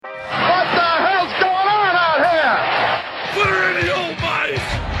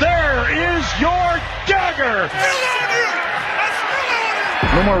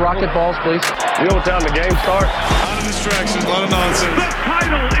No more rocket balls, please. You know what time the game starts? A lot of distractions, a lot of nonsense. The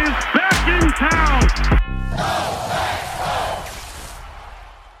title is back in town.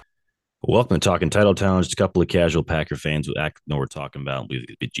 Welcome to Talking Title Town. Just a couple of casual Packer fans who know we're talking about. We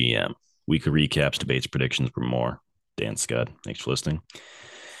the GM. Weekly recaps, debates, predictions, for more. Dan Scud. Thanks for listening.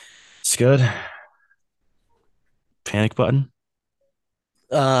 Scud, panic button?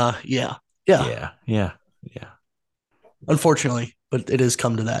 Yeah. Unfortunately, but it has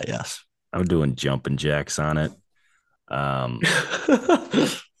come to that, yes. I'm doing jumping jacks on it.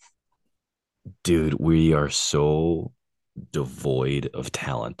 Dude, we are so devoid of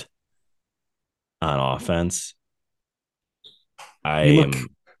talent on offense. We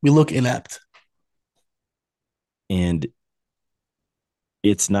look inept. And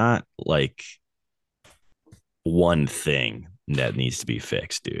it's not like one thing that needs to be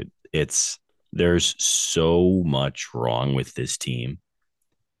fixed, dude. There's so much wrong with this team.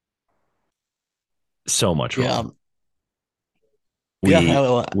 So much wrong.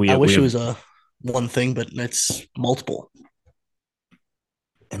 I wish it was a one thing, but it's multiple.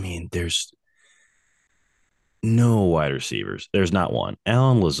 I mean, there's no wide receivers. There's not one.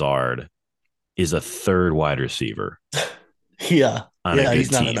 Allen Lazard is a third wide receiver. Yeah. He's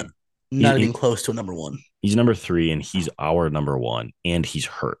team. not even close to a number one. He's number 3, and he's our number 1, and he's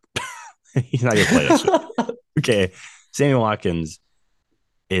hurt. He's not going to play this week. Okay. Sammy Watkins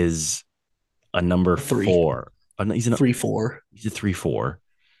is a number 4. He's a 3-4. He's a 3-4.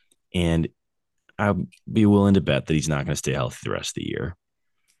 And I'd be willing to bet that he's not going to stay healthy the rest of the year.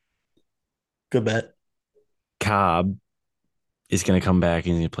 Good bet. Cobb is going to come back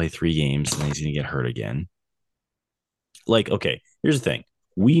and he's going to play 3 games, and then he's going to get hurt again. Okay, here's the thing.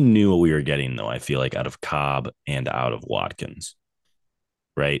 We knew what we were getting, though, I feel like, out of Cobb and out of Watkins.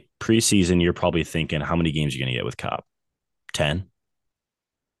 Right? Preseason, you're probably thinking, how many games are you going to get with Cobb? 10?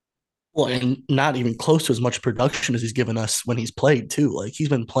 Well, and not even close to as much production as he's given us when he's played, too. He's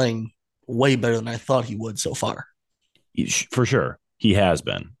been playing way better than I thought he would so far. For sure. He has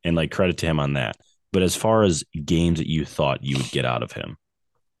been. And, credit to him on that. But as far as games that you thought you would get out of him,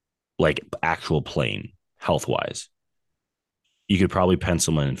 actual playing, health-wise, you could probably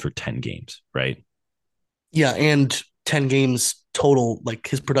pencil him in for 10 games, right? Yeah, and 10 games total,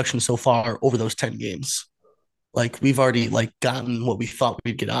 his production so far over those 10 games. We've already, gotten what we thought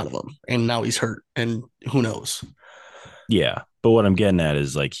we'd get out of him, and now he's hurt, and who knows? Yeah, but what I'm getting at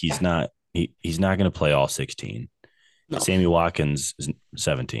is, he's not going to play all 16. No. Sammy Watkins is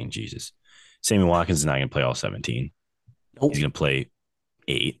 17, Jesus. Sammy Watkins is not going to play all 17. Nope. He's going to play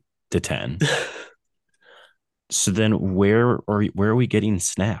 8 to 10. So then where are we getting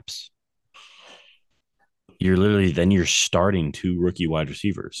snaps? You're starting 2 rookie wide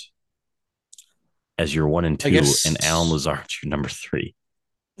receivers as your 1 and 2, and Allen Lazard's your number 3.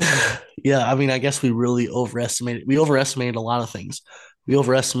 Yeah, I guess we really overestimated. We overestimated a lot of things. We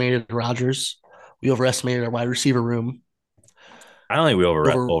overestimated Rodgers. We overestimated our wide receiver room. I don't think we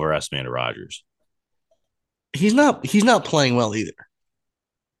overestimated Rodgers. He's not playing well either.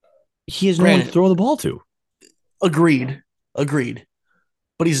 He has no one to throw the ball to. Agreed.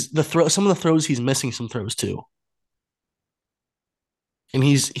 But some of the throws he's missing some throws too. And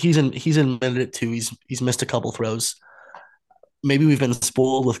he's admitted it too. He's missed a couple throws. Maybe we've been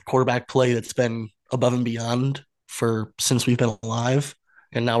spoiled with quarterback play that's been above and beyond since we've been alive.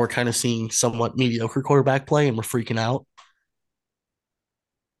 And now we're kind of seeing somewhat mediocre quarterback play, and we're freaking out.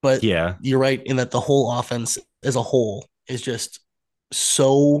 But yeah, you're right in that the whole offense as a whole is just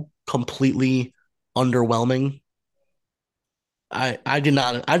so completely underwhelming. I did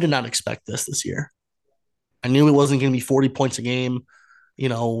not expect this year. I knew it wasn't going to be 40 points a game,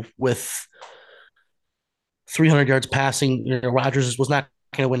 with 300 yards passing. Rodgers was not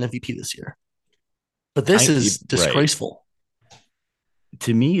going to win MVP this year. But this is disgraceful. Right.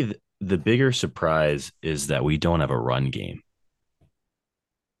 To me, the bigger surprise is that we don't have a run game.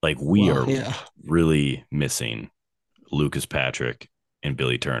 We are really missing Lucas Patrick and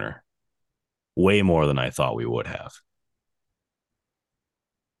Billy Turner way more than I thought we would have.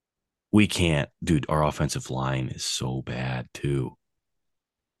 We can't, dude. Our offensive line is so bad too.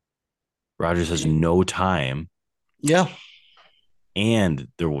 Rodgers has no time. Yeah. And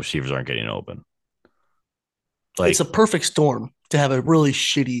the receivers aren't getting open. It's a perfect storm to have a really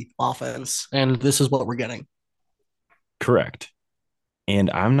shitty offense, and this is what we're getting. Correct. And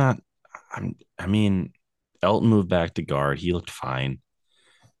Elton moved back to guard. He looked fine.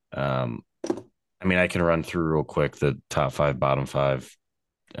 I can run through real quick the top 5, bottom 5.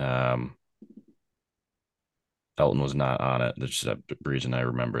 Elton was not on it. That's just a reason I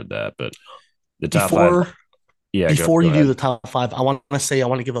remembered that. But the top 5. Yeah, Before go you do ahead. the top five, I want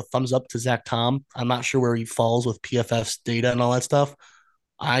to give a thumbs up to Zach Tom. I'm not sure where he falls with PFF's data and all that stuff.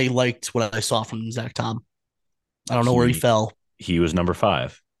 I liked what I saw from Zach Tom. I don't know where he He fell. he was number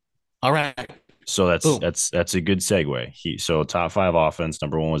 5. All right, So that's boom. that's that's a good segue. So top 5 offense.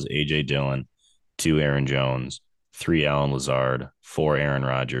 Number 1 was AJ Dillon, 2 Aaron Jones, 3 Allen Lazard, 4 Aaron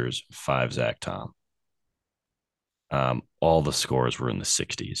Rodgers, 5 Zach Tom. All the scores were in the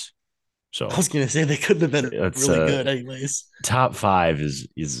 60s. I So was gonna say they couldn't have been it's really good, anyways. top 5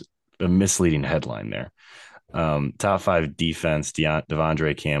 is a misleading headline there. Top 5 defense,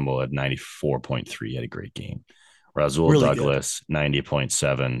 Devondre Campbell at 94.3 had a great game. Rasul Really good. Douglas,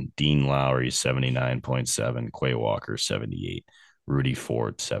 90.7. Dean Lowry, 79.7. Quay Walker, 78. Rudy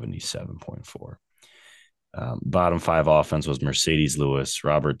Ford, 77.4. Bottom 5 offense was Mercedes Lewis,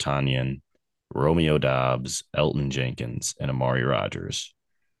 Robert Tanyan, Romeo Dobbs, Elton Jenkins, and Amari Rogers.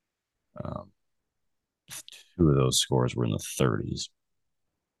 Um, 2 of those scores were in the 30s.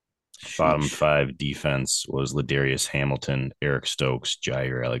 Bottom Sheesh. 5 defense was Ladarius Hamilton, Eric Stokes,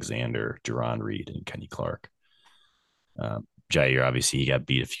 Jair Alexander, Jerron Reed, and Kenny Clark. Jair, obviously, he got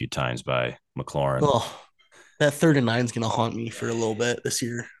beat a few times by McLaurin. Oh, that 39 is gonna haunt me for a little bit this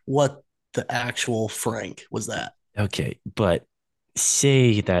year. What the actual Frank was that? Okay, but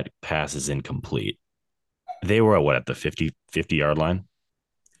say that pass is incomplete. They were at the 50-yard line.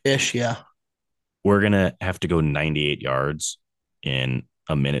 Ish, yeah. We're going to have to go 98 yards in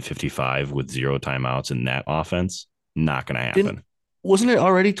a minute 55 with 0 timeouts in that offense. Not going to Didn't happen. wasn't it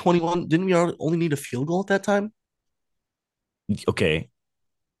already 21? Didn't we only need a field goal at that time? Okay,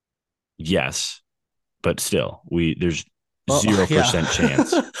 yes, but still, there's Yeah. 0%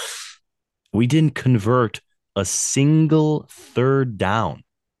 chance. We didn't convert a single third down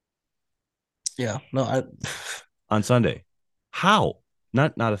Yeah. No, I on Sunday. How?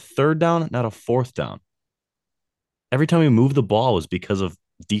 Not a third down, not a fourth down. Every time we moved the ball was because of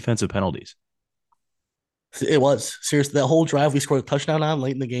defensive penalties. it was seriously that whole drive we scored a touchdown on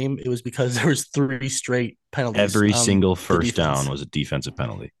late in the game. It was because there was 3 straight penalties Every on single the first defense. down was a defensive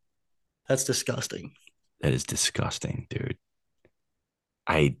penalty. That's disgusting. That is disgusting, dude.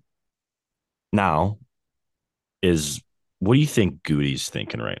 I now is what do you think Goody's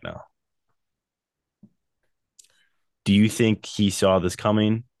thinking right now? Do you think he saw this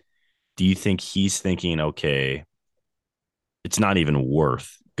coming? Do you think he's thinking, okay, it's not even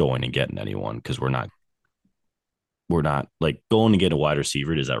worth going and getting anyone because we're not like going to get a wide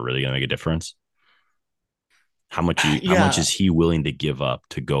receiver. Is that really going to make a difference? How much Yeah, is he willing to give up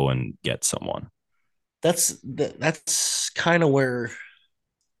to go and get someone? that's kind of where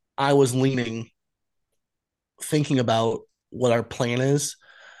I was leaning, thinking about what our plan is.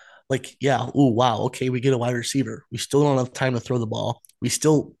 Like, yeah, ooh, wow, okay, we get a wide receiver. We still don't have time to throw the ball. We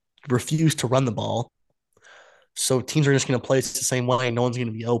still refuse to run the ball. So teams are just going to play it the same way. No one's going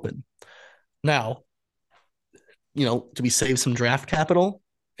to be open. Now, do we save some draft capital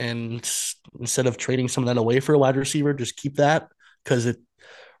and instead of trading some of that away for a wide receiver, just keep that? Because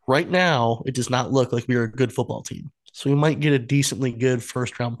right now it does not look like we are a good football team. So we might get a decently good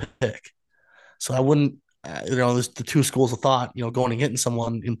first round pick. So I wouldn't, there's the 2 schools of thought, going and getting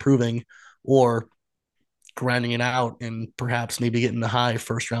someone, improving, or grinding it out and perhaps maybe getting the high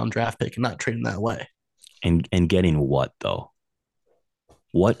first round draft pick and not trading that away. And getting what though?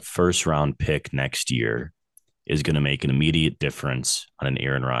 What first round pick next year is going to make an immediate difference on an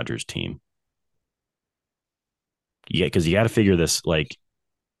Aaron Rodgers team? Yeah, because you got to figure this. Like,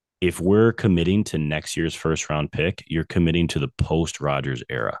 if we're committing to next year's first round pick, you're committing to the post Rodgers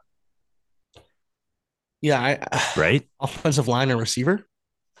era, Yeah, right? offensive line and receiver.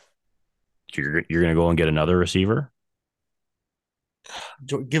 You're going to go and get another receiver.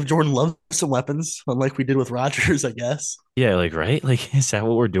 Give Jordan Love some weapons, unlike we did with Rodgers, I guess. Yeah, like right. Like, is that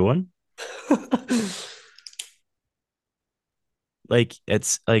what we're doing? Like,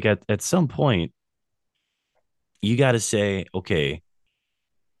 it's like at some point, you got to say, okay,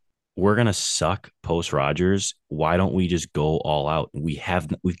 we're gonna suck post Rodgers. Why don't we just go all out?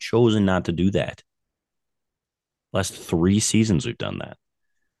 We've chosen not to do that. Last 3 seasons we've done that.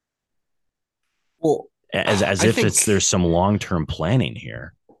 Well, As I if think there's some long term planning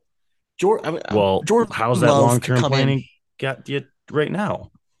here. Well, Jordan how's that long Love could term come in. planning got you right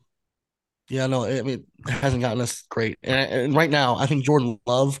now? Yeah, no, I mean, it hasn't gotten us great. And right now, I think Jordan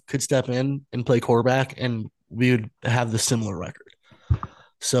Love could step in and play quarterback, and we would have the similar record.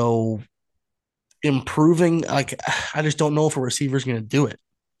 So improving, like, I just don't know if a receiver is going to do it.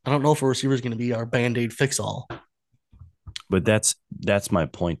 I don't know if a receiver is going to be our band aid fix all. But that's my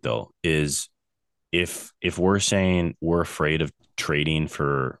point though, is if we're saying we're afraid of trading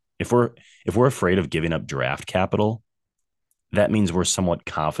for If we're afraid of giving up draft capital, that means we're somewhat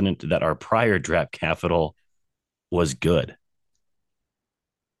confident that our prior draft capital was good.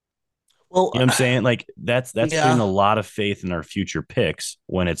 Well, You know what I'm saying? Like that's putting a yeah. lot of faith in our future picks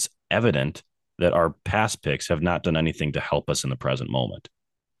when it's evident that our past picks have not done anything to help us in the present moment.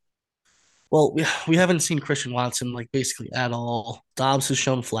 Well, we haven't seen Christian Watson like basically at all. Dobbs has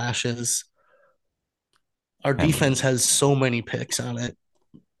shown flashes. Our I mean, defense has so many picks on it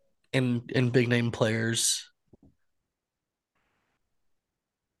and big name players.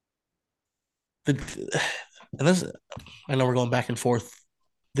 The, and this, I know we're going back and forth.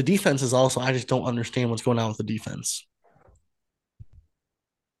 The defense is also, I just don't understand what's going on with the defense.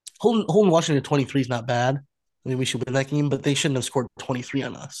 Holding Washington to 23 is not bad. I mean, we should win that game, but they shouldn't have scored 23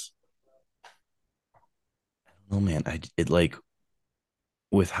 on us. oh man, it like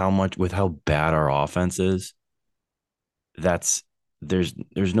with how bad our offense is, that's there's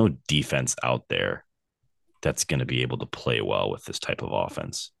no defense out there that's going to be able to play well with this type of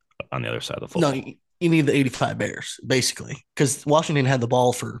offense on the other side of the No, football. you need the 85 Bears, basically, because Washington had the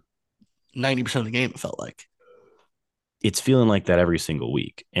ball for 90% of the game, it felt like. It's feeling like that every single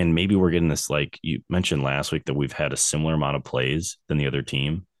week. And maybe we're getting this, like you mentioned last week, that we've had a similar amount of plays than the other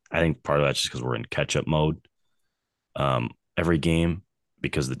team. I think part of that's just because we're in catch up mode every game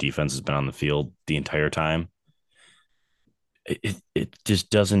because the defense has been on the field the entire time. It just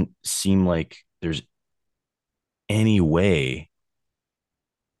doesn't seem like there's any way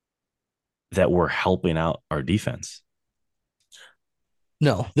that we're helping out our defense.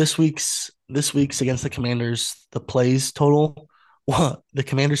 No, this week's against the Commanders, the plays total, what the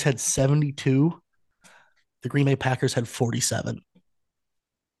Commanders had 72, the Green Bay Packers had 47.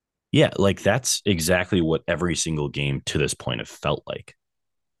 Yeah, like that's exactly what every single game to this point have felt like.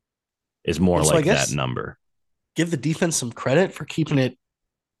 Is more And so I like that guess number. give the defense some credit for keeping it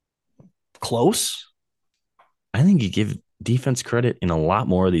close. I think you give defense credit in a lot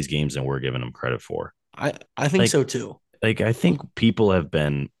more of these games than we're giving them credit for. I think Like, so too. I think people have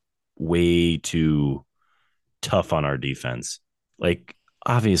been way too tough on our defense. Like,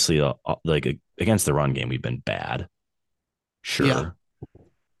 obviously, against the run game, we've been bad, Yeah. sure.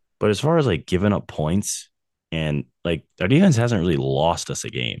 But as far as like giving up points and like our defense hasn't really lost us a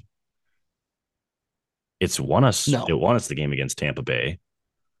game. It's won us. It No. won us the game against Tampa Bay.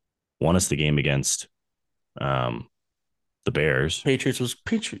 Won us the game against um, the Bears. Patriots was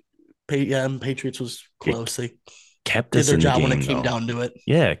It close. They kept did us their in the job when it game came though. down to it.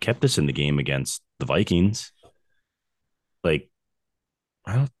 Yeah, it kept us in the game against the Vikings. Like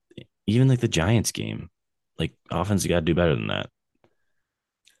I don't even like the Giants game. Like offense got to do better than that.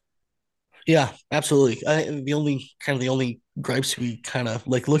 Yeah, absolutely. The only gripes we kind of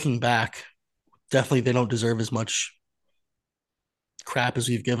like looking back, definitely they don't deserve as much crap as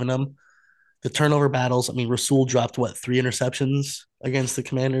we've given them. The turnover battles. I mean, Rasul dropped what 3 interceptions against the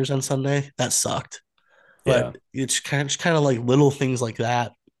Commanders on Sunday. That sucked. Yeah, But it's kind of like little things like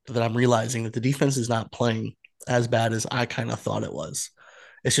that that I'm realizing that the defense is not playing as bad as I kind of thought it was.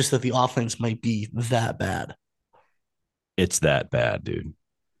 It's just that the offense might be that bad. it's that bad, dude.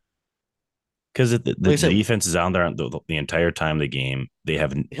 Because the Like I said, defense is on there the entire time of the game. They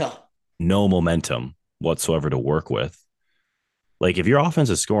have yeah, no momentum whatsoever to work with. Like if your offense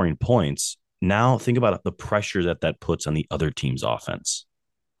is scoring points, now think about the pressure that puts on the other team's offense.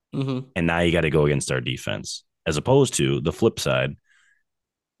 mm-hmm. And now you got to go against our defense. As opposed to the flip side,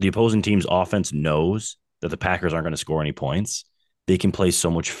 the opposing team's offense knows that the Packers aren't going to score any points. They can play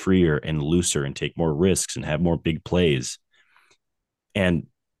so much freer and looser and take more risks and have more big plays. And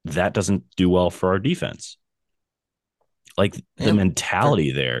that doesn't do well for our defense. Like the and they're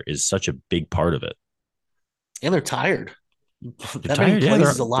mentality there is such a big part of it. and they're tired. They're That many tired. Yeah, plays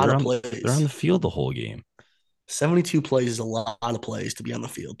is a lot of they're on plays. the field the whole game. 72 plays is a lot of plays to be on the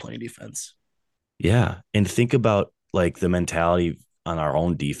field playing defense. Yeah. And think about like the mentality on our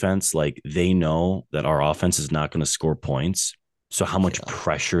own defense. Like they know that our offense is not going to score points. So how much Yeah.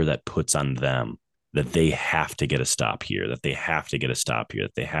 pressure that puts on them that they have to get a stop here, that they have to get a stop here,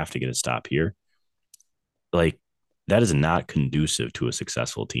 that they have to get a stop here. Like that is not conducive to a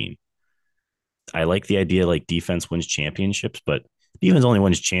successful team. I like the idea like defense wins championships, but defense only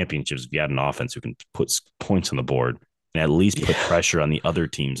wins championships if you had an offense who can put points on the board and at least put Yeah. pressure on the other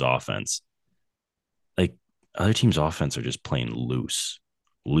team's offense. Like other teams' offense are just playing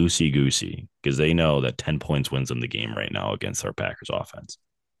loosey goosey, because they know that 10 points wins them the game right now against our Packers offense.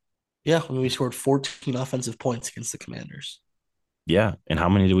 Yeah. I mean, we scored 14 offensive points against the Commanders. Yeah. And how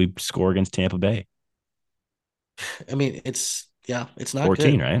many did we score against Tampa Bay? I mean, it's not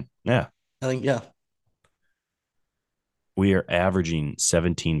 14, good. right? Yeah. I think, yeah. We are averaging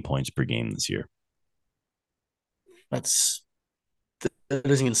 17 points per game this year. That's that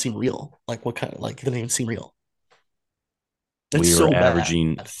doesn't even seem real. Like what kind of like it doesn't even seem real. It's We were so bad.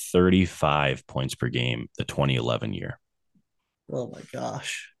 averaging 35 points per game the 2011 year. Oh my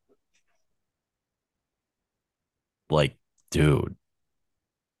gosh. Like, dude.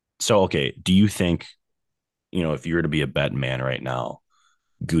 So, okay, do you think, if you were to be a bet man right now,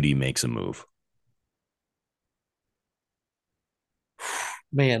 Goody makes a move?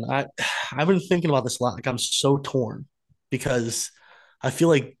 Man, I've been thinking about this a lot. Like I'm so torn because I feel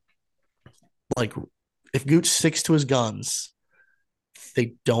like if Gooch sticks to his guns,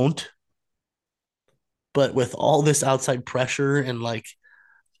 they don't. But with all this outside pressure and like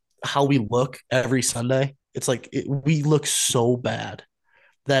how we look every Sunday, it's like we look so bad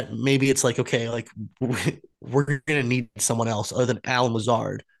that maybe it's like okay, like we're gonna need someone else other than Alan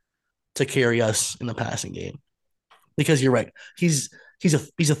Lazard to carry us in the passing game. Because you're right, he's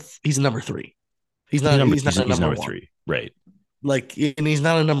a number three. He's not a He's number number one. three, right? Like, and he's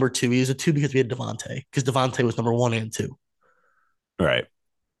not a number two. He's a two because we had Devontae. Because Devontae was number one and two. Right.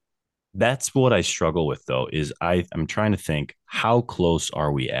 That's what I struggle with though, is I'm trying to think, how close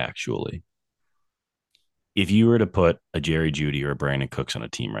are we actually? If you were to put a Jerry Jeudy or a Brandon Cooks on a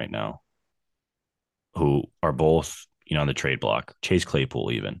team right now, who are both, on the trade block, Chase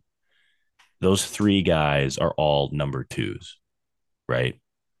Claypool even, those three guys are all number twos, right?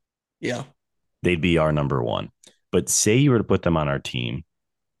 Yeah, They'd be our number one. But say you were to put them on our team,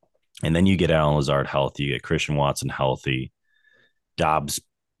 and then you get Alan Lazard healthy, you get Christian Watson healthy, Dobbs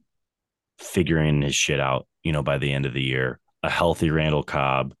figuring his shit out, by the end of the year, a healthy Randall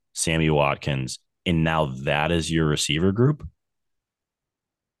Cobb, Sammy Watkins, and now that is your receiver group.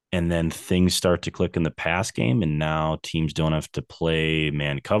 And then things start to click in the pass game, and now teams don't have to play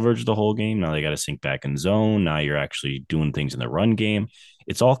man coverage the whole game. Now they got to sink back in zone. Now you're actually doing things in the run game.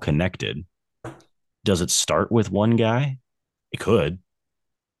 It's all connected. Does it start with one guy? It could.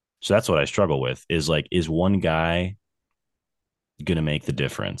 So that's what I struggle with is like, is one guy going to make the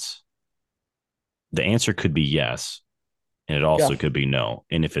difference? The answer could be yes. And it yeah, also could be no.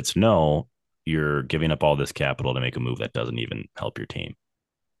 And if it's no, you're giving up all this capital to make a move that doesn't even help your team.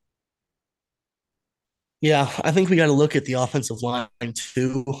 yeah. I think we got to look at the offensive line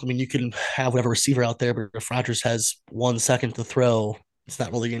too. I mean, you can have whatever receiver out there, but if Rodgers has 1 second to throw, it's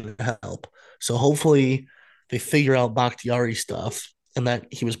not really going to help. So hopefully they figure out Bakhtiari stuff and that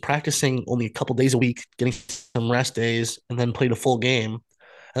he was practicing only a couple days a week, getting some rest days, and then played a full game. And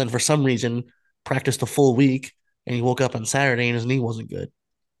then for some reason, practiced a full week and he woke up on Saturday and his knee wasn't good.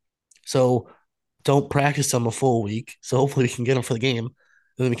 So don't practice him a full week. So hopefully we can get him for the game. And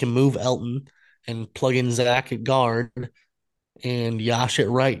then we can move Elton and plug in Zach at guard and Yash at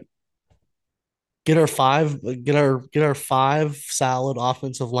right. Get our five solid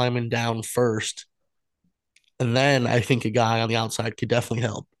offensive linemen down first. And then I think a guy on the outside could definitely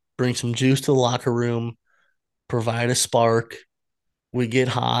help. Bring some juice to the locker room, provide a spark. We get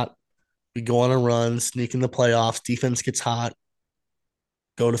hot. We go on a run, sneak in the playoffs. Defense gets hot.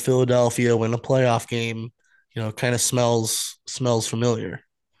 Go to Philadelphia, win a playoff game. Kind of smells familiar.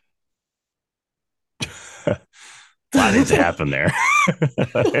 A lot of things happen there.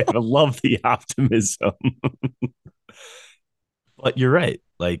 I love the optimism. But you're right.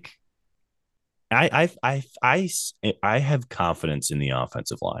 Like I have confidence in the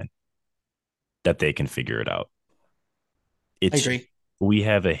offensive line that they can figure it out. I It's agree. We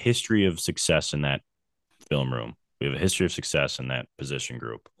have a history of success in that film room. We have a history of success in that position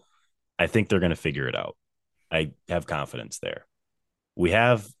group. I think they're going to figure it out. I have confidence there. We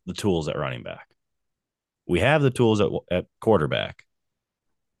have the tools at running back. We have the tools at quarterback.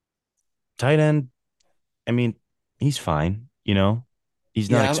 Tight end, I mean, he's fine. He's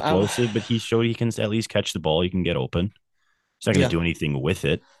not Yeah, explosive, but he showed he can at least catch the ball. He can get open. He's not going to yeah. do anything with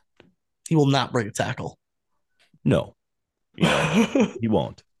it. He will not break a tackle. No, he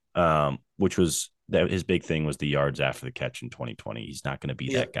won't. Which was that his big thing was the yards after the catch in 2020. He's not going to be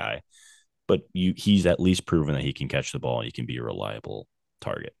that Yep. guy, but he's at least proven that he can catch the ball and he can be a reliable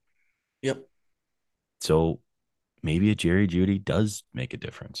target. Yep. So maybe a Jerry Jeudy does make a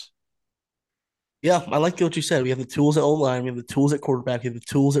difference. Yeah, I like what you said. We have the tools at O line, we have the tools at quarterback, we have the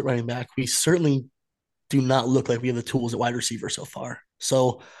tools at running back. We certainly do not look like we have the tools at wide receiver so far.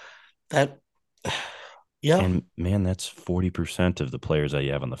 So that, yeah, And man, that's 40% of the players that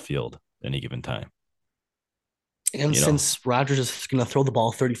you have on the field at any given time. and You know, since Rodgers is going to throw the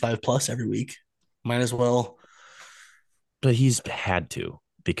ball 35 plus every week, might as well. but he's had to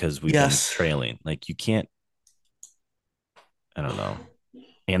because we've been Yes, trailing. Like you can't, I don't know,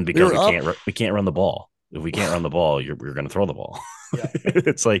 and we because were up. we can't run the ball. If we can't run the ball, you're going to throw the ball. Yeah.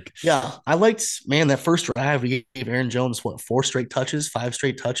 It's like, Yeah. I liked, man, that first drive, we gave Aaron Jones, what, 4 straight touches, 5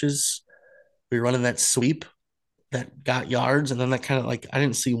 straight touches. We were running that sweep that got yards. And then that kind of like, I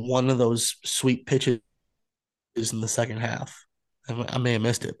didn't see one of those sweep pitches in the second half. I may have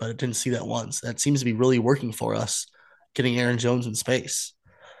missed it, but I didn't see that once. That seems to be really working for us, getting Aaron Jones in space.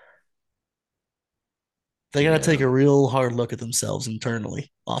 They got to yeah, take a real hard look at themselves internally,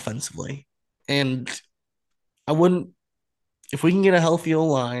 offensively. And I wouldn't, if we can get a healthy O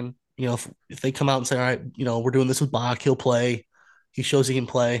line, if they come out and say, all right, we're doing this with Bach, he'll play, he shows he can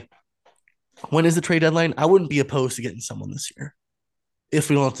play. When is the trade deadline? I wouldn't be opposed to getting someone this year if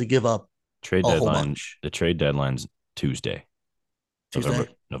we don't have to give up trade a whole deadline. bunch. The trade deadline's Tuesday, Tuesday.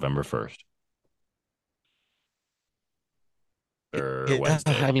 November 1st or Yeah,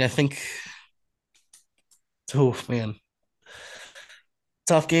 Wednesday. I mean, I think, oh man,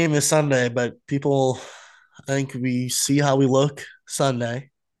 tough game this Sunday, but I think we see how we look Sunday,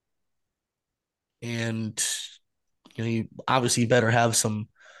 and you obviously better have some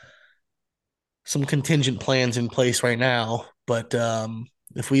contingent plans in place right now. But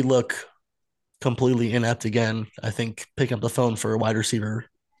if we look completely inept again, I think picking up the phone for a wide receiver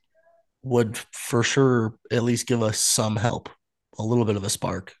would for sure at least give us some help, a little bit of a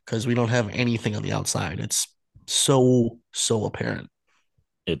spark, because we don't have anything on the outside. It's so apparent.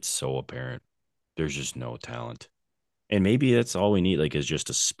 It's so apparent. There's just no talent. And maybe that's all we need, like, is just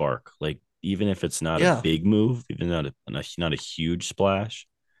a spark. Like, even if it's not a Yeah, big move, even not a huge splash,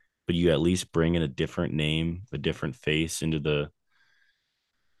 but you at least bring in a different name, a different face into the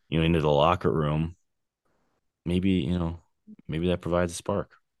locker room. Maybe, maybe that provides a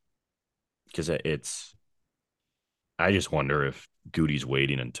spark. Because I just wonder if Goody's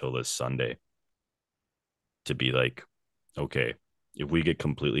waiting until this Sunday to be like, okay, if we get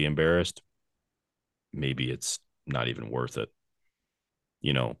completely embarrassed, maybe it's not even worth it.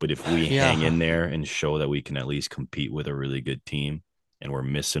 But if we hang yeah. in there and show that we can at least compete with a really good team and we're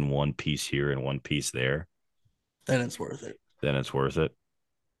missing one piece here and one piece there, Then it's worth it. then it's worth it.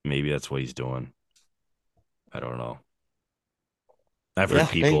 Maybe that's what he's doing. I don't know. I've heard Yeah,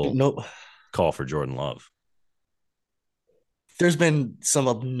 maybe people no. call for Jordan Love. There's been some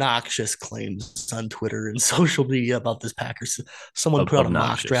obnoxious claims on Twitter and social media about this Packers. Someone put out a mock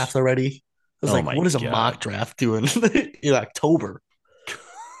Obnoxious. draft already. I was Oh like, my what is a mock God. draft doing in October?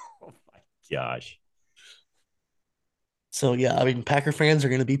 Oh my gosh. So yeah, I mean, Packer fans are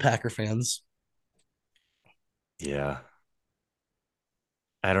going to be Packer fans. Yeah.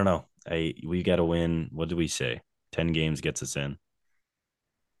 I don't know. We got to win. What do we say? 10 games gets us in.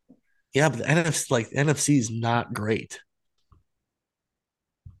 Yeah, but the NFC is not great.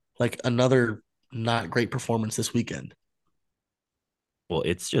 Like another not great performance this weekend. Well,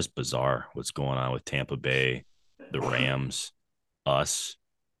 it's just bizarre what's going on with Tampa Bay, the Rams, us.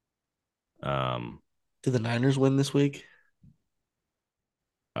 Um, Did the Niners win this week?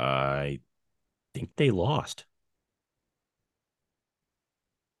 I think they lost.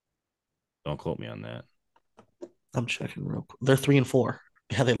 Don't quote me on that. I'm checking real quick. They're 3-4.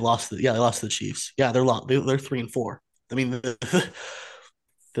 Yeah, they lost to the Chiefs. Yeah, they're 3-4. I mean, the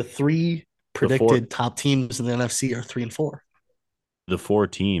three The four predicted top teams in the NFC are 3-4. the four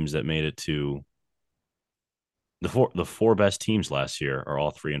teams that made it to the four best teams last year are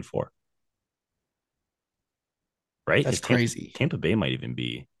all 3-4. Right? That's crazy. Tampa Bay might even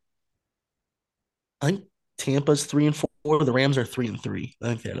be I think Tampa's 3-4. The Rams are 3-3. I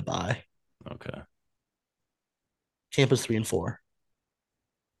think they had a bye. okay. Tampa's 3-4.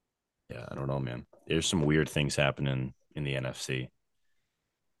 Yeah, I don't know, man. There's some weird things happening in the NFC.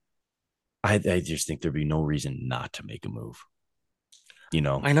 I just think there'd be no reason not to make a move. You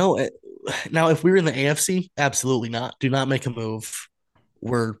know, I know. Now, if we were in the AFC, absolutely not. Do not make a move.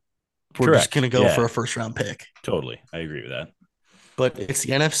 We're we're just correct. gonna go for Yeah, a first round pick. totally. I agree with that. But it's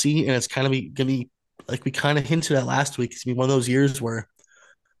the NFC, and it's kind of gonna be like we kind of hinted at last week. It's gonna be one of those years where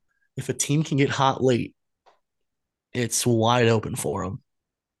if a team can get hot late, it's wide open for them.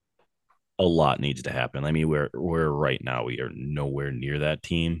 A lot needs to happen. I mean, we're right now we are nowhere near that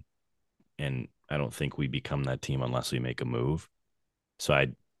team, and I don't think we become that team unless we make a move. So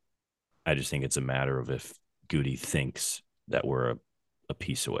I just think it's a matter of if Goody thinks that we're a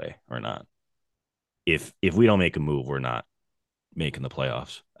piece away or not. If we don't make a move, we're not making the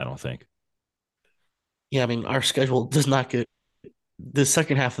playoffs. I don't think. Yeah, I mean, our schedule does not get the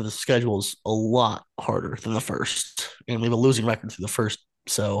second half of the schedule is a lot harder than the first, and we have a losing record through the first.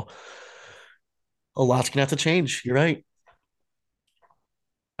 So a lot's gonna have to change. You're right.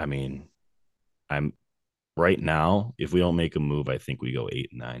 I mean, I'm right now. If we don't make a move, I think we go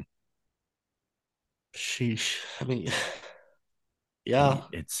 8-9. Sheesh. I mean, yeah.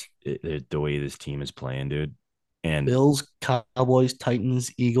 The way this team is playing, dude. And Bills, Cowboys,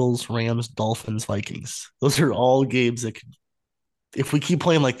 Titans, Eagles, Rams, Dolphins, Vikings. Those are all games that could, if we keep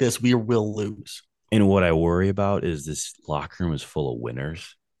playing like this, we will lose. what I worry about is this locker room is full of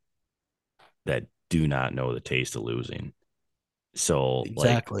winners that do not know the taste of losing. So like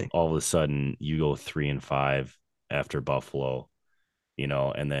Exactly. all of a sudden you go 3-5 after Buffalo,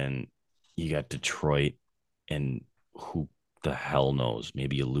 and then you got Detroit, and who the hell knows?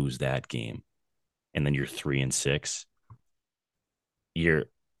 Maybe you lose that game, and then you're 3-6. You're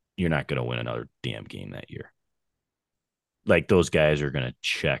not going to win another damn game that year. Like those guys are going to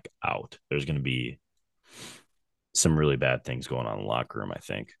check out. There's going to be some really bad things going on in the locker room, I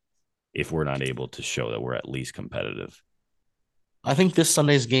think, if we're not able to show that we're at least competitive. I think this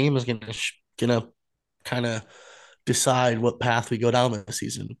Sunday's game is gonna kind of decide what path we go down this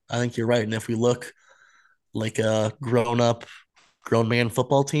season. I think you're right, and if we look like a grown man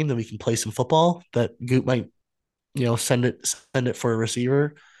football team, then we can play some football. That Goot might, send it for a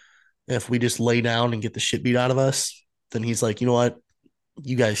receiver. If we just lay down and get the shit beat out of us, then he's like, you know what,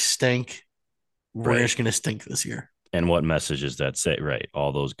 you guys stink. We're Right. just gonna stink this year. And what message does that say? Right.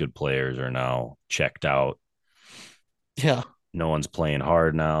 All those good players are now checked out. Yeah, No one's playing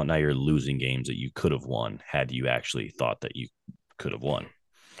hard now. Now you're losing games that you could have won had you actually thought that you could have won.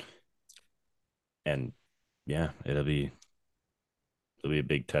 And yeah, it'll be a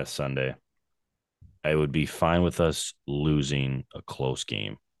big test Sunday. I would be fine with us losing a close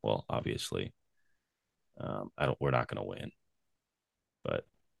game. Well, obviously, we're not going to win. But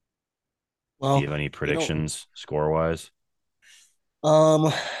well, do you have any predictions score wise?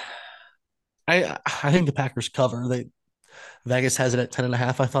 um, I think the Packers cover. Vegas has it at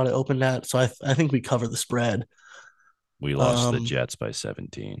 10.5. I thought it opened at, so I think we cover the spread. We lost to the Um, Jets by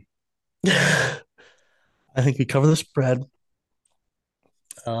 17. I think we cover the spread.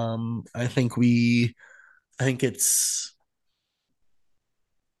 I think it's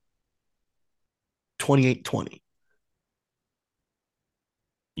 28-20.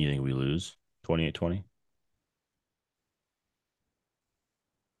 You think we lose 28-20?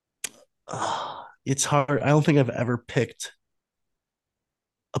 It's hard. I don't think I've ever picked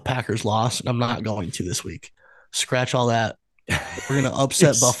a Packers loss, and I'm not going to this week. Scratch all that. We're gonna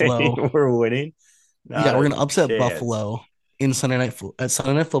upset Buffalo. We're winning. Yeah, Not we're a gonna upset chance. Buffalo in Sunday Night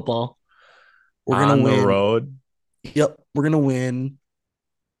Football. We're On gonna the win. road. Yep, we're gonna win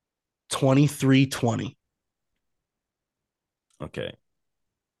 23-20. Okay.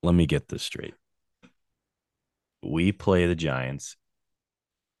 Let me get this straight. We play the Giants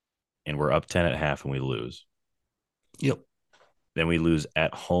and we're up 10 at half and we lose. Yep, Then we lose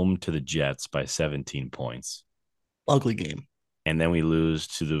at home to the Jets by 17 points. ugly game. And then we lose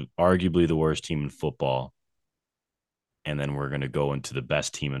to arguably the worst team in football. And then we're going to go into the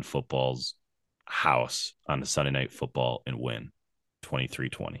best team in football's house on the Sunday Night Football and win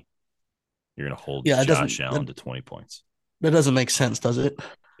 23-20. You're going to hold Josh Allen to 20 points. That doesn't make sense, does it?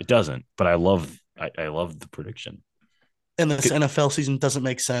 It doesn't, but I love the prediction. And this NFL season doesn't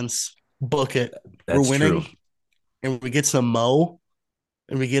make sense. Book it. That's we're winning, true. and we get some Mo,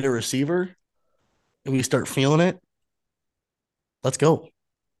 and we get a receiver, and we start feeling it. Let's go.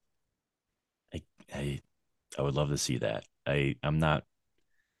 I would love to see that. I'm not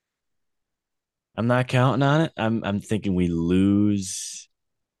counting on it. I'm thinking we lose.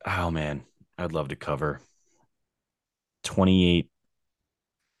 Oh man, I'd love to cover 28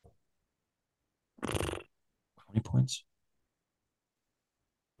 20 points.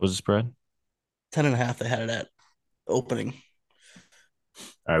 What was the spread? 10.5. They had it at opening.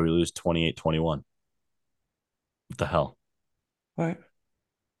 All right, we lose 28-21. What the hell? All right.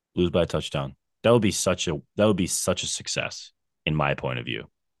 Lose by a touchdown. That would be such a success in my point of view.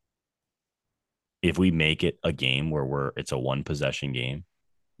 If we make it a game where it's a one possession game,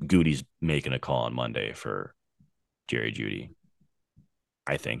 Goody's making a call on Monday for Jerry Jeudy.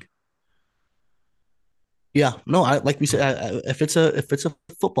 I think. Yeah, no, I like we said, if it's a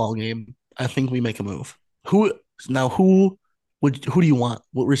football game, I think we make a move. Who do you want?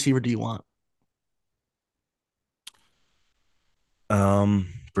 What receiver do you want?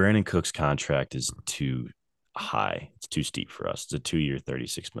 Brandon Cook's contract is too high. It's too steep for us. It's a 2-year,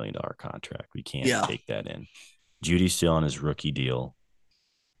 $36 million contract. We can't take that in. Judy's still on his rookie deal.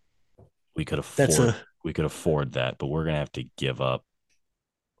 We could afford that, but we're gonna have to give up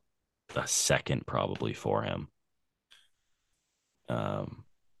a second probably for him.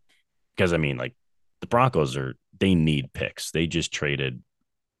 Because I mean, like the Broncos they need picks. They just traded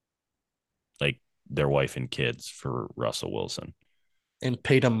like their wife and kids for Russell Wilson And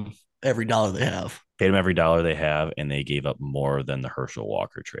paid them every dollar they have. paid them every dollar they have, and they gave up more than the Herschel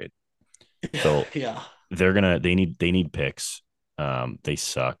Walker trade. So Yeah. they need picks. They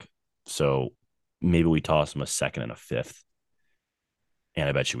suck. So maybe we toss them a second and a fifth, and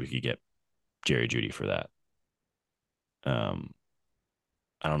I bet you we could get Jerry Judy for that. Um,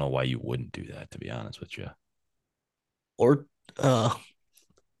 I don't know why you wouldn't do that, to be honest with you. Or a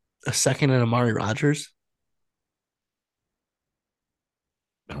second and Amari Rogers.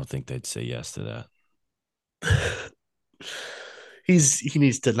 I don't think they'd say yes to that. He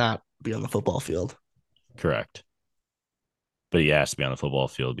needs to not be on the football field. Correct. But he has to be on the football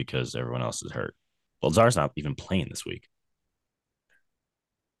field because everyone else is hurt. Well, Czar's not even playing this week.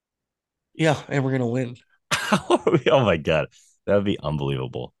 Yeah, and we're gonna win. Oh my god, that would be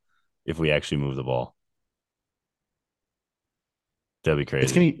unbelievable if we actually move the ball. That'd be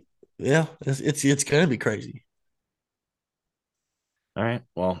It's crazy. gonna be, yeah, it's gonna be crazy. All right.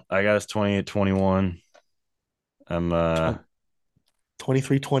 Well, I got us 28-21. I'm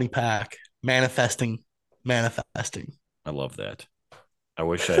 23-20 pack. Manifesting. Manifesting. I love that. I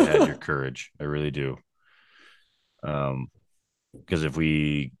wish I had your courage. I really do. Because if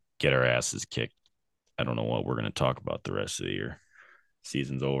we get our asses kicked, I don't know what we're gonna talk about the rest of the year.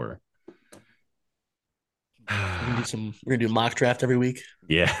 Season's over. We're gonna do mock draft every week.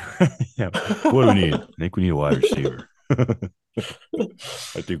 Yeah. Yeah. What do we need? I think we need a wide receiver.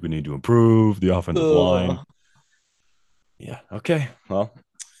 I think we need to improve the offensive line. Yeah. Okay. Well,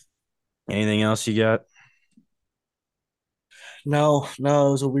 anything else you got? No, it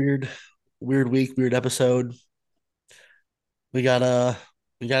was a weird week, weird episode. We gotta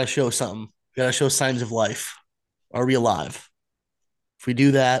show something. We gotta show signs of life. Are we alive? If we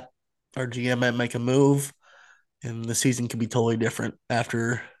do that, our GM might make a move, and the season could be totally different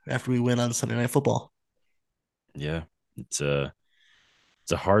after we win on Sunday Night Football. Yeah. It's a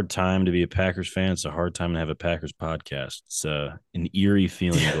hard time to be a Packers fan. It's a hard time to have a Packers podcast. It's an eerie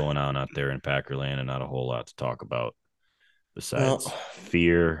feeling going on out there in Packerland, and not a whole lot to talk about besides Well,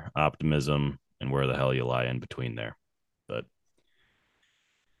 fear, optimism, and where the hell you lie in between there. But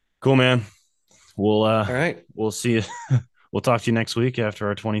cool, man. We'll all right. we'll see you. We'll talk to you next week after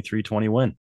our 23-20 win.